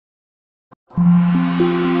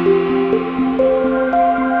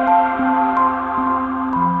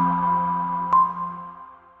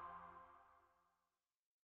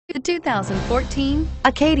2014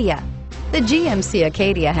 Acadia. The GMC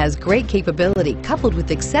Acadia has great capability coupled with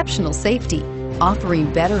exceptional safety,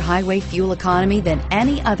 offering better highway fuel economy than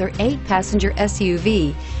any other 8-passenger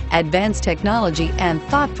SUV, advanced technology, and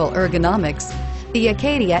thoughtful ergonomics. The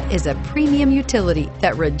Acadia is a premium utility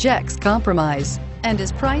that rejects compromise and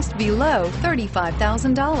is priced below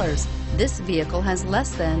 $35,000. This vehicle has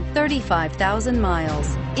less than 35,000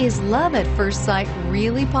 miles. Is love at first sight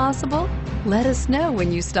really possible? Let us know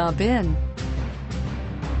when you stop in.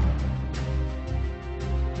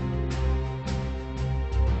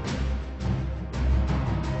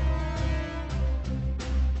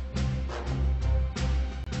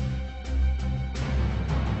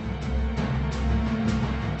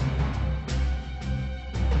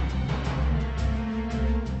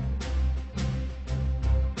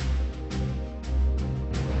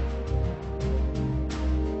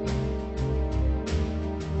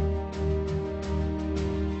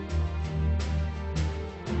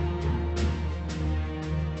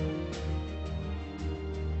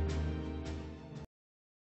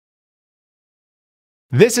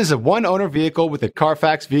 This is a one-owner vehicle with a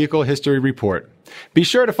Carfax Vehicle History Report. Be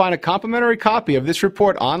sure to find a complimentary copy of this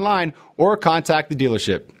report online or contact the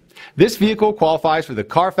dealership. This vehicle qualifies for the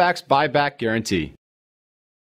Carfax Buyback Guarantee.